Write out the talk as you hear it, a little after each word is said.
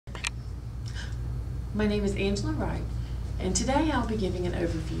My name is Angela Wright, and today I'll be giving an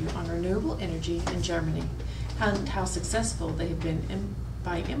overview on renewable energy in Germany and how successful they have been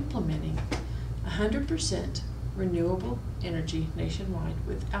by implementing 100% renewable energy nationwide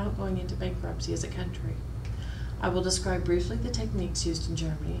without going into bankruptcy as a country. I will describe briefly the techniques used in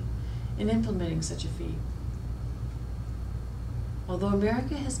Germany in implementing such a feat. Although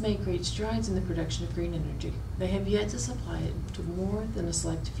America has made great strides in the production of green energy, they have yet to supply it to more than a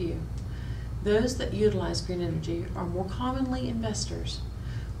select few. Those that utilize green energy are more commonly investors,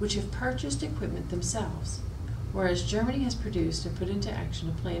 which have purchased equipment themselves, whereas Germany has produced and put into action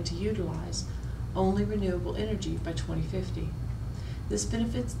a plan to utilize only renewable energy by 2050. This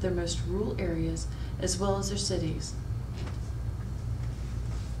benefits their most rural areas as well as their cities.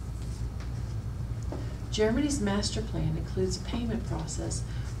 Germany's master plan includes a payment process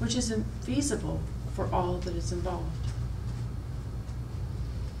which is feasible for all that is involved.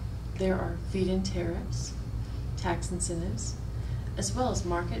 There are feed-in tariffs, tax incentives, as well as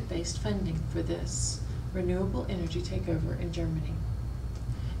market-based funding for this renewable energy takeover in Germany.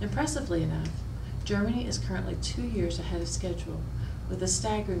 Impressively enough, Germany is currently 2 years ahead of schedule with a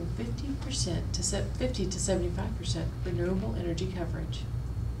staggering 50 to 75% renewable energy coverage.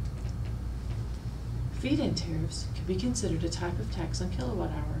 Feed-in tariffs can be considered a type of tax on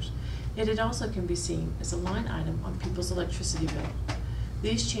kilowatt hours, yet it also can be seen as a line item on people's electricity bill.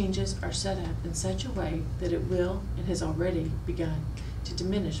 These changes are set up in such a way that it will and has already begun to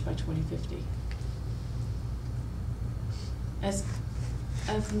diminish by 2050. As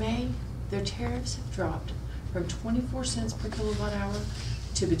of May, their tariffs have dropped from 24 cents per kilowatt hour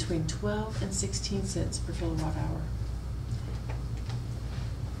to between 12 and 16 cents per kilowatt hour.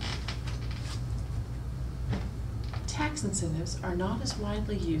 Tax incentives are not as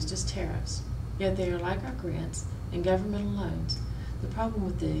widely used as tariffs, yet they are like our grants and governmental loans. The problem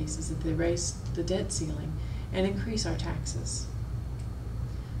with these is that they raise the debt ceiling and increase our taxes.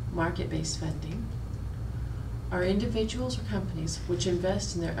 Market-based funding are individuals or companies which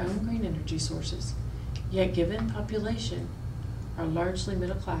invest in their own green energy sources, yet given population are largely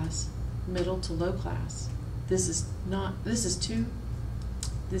middle to low class. This too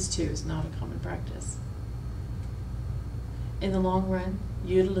is not a common practice. In the long run,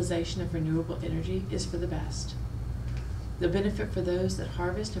 utilization of renewable energy is for the best. The benefit for those that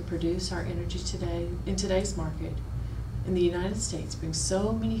harvest and produce our energy today in today's market in the United States brings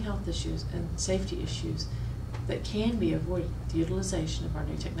so many health issues and safety issues that can be avoided with the utilization of our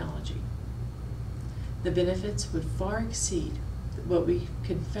new technology. The benefits would far exceed what we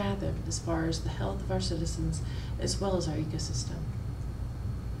could fathom as far as the health of our citizens as well as our ecosystem.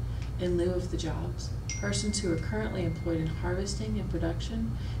 In lieu of the jobs, persons who are currently employed in harvesting and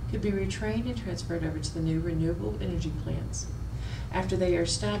production could be retrained and transferred over to the new renewable energy plants. After they are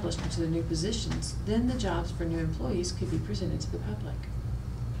established into the new positions, then the jobs for new employees could be presented to the public.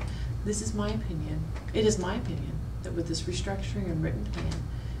 It is my opinion that with this restructuring and written plan,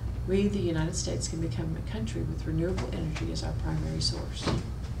 we, the United States, can become a country with renewable energy as our primary source.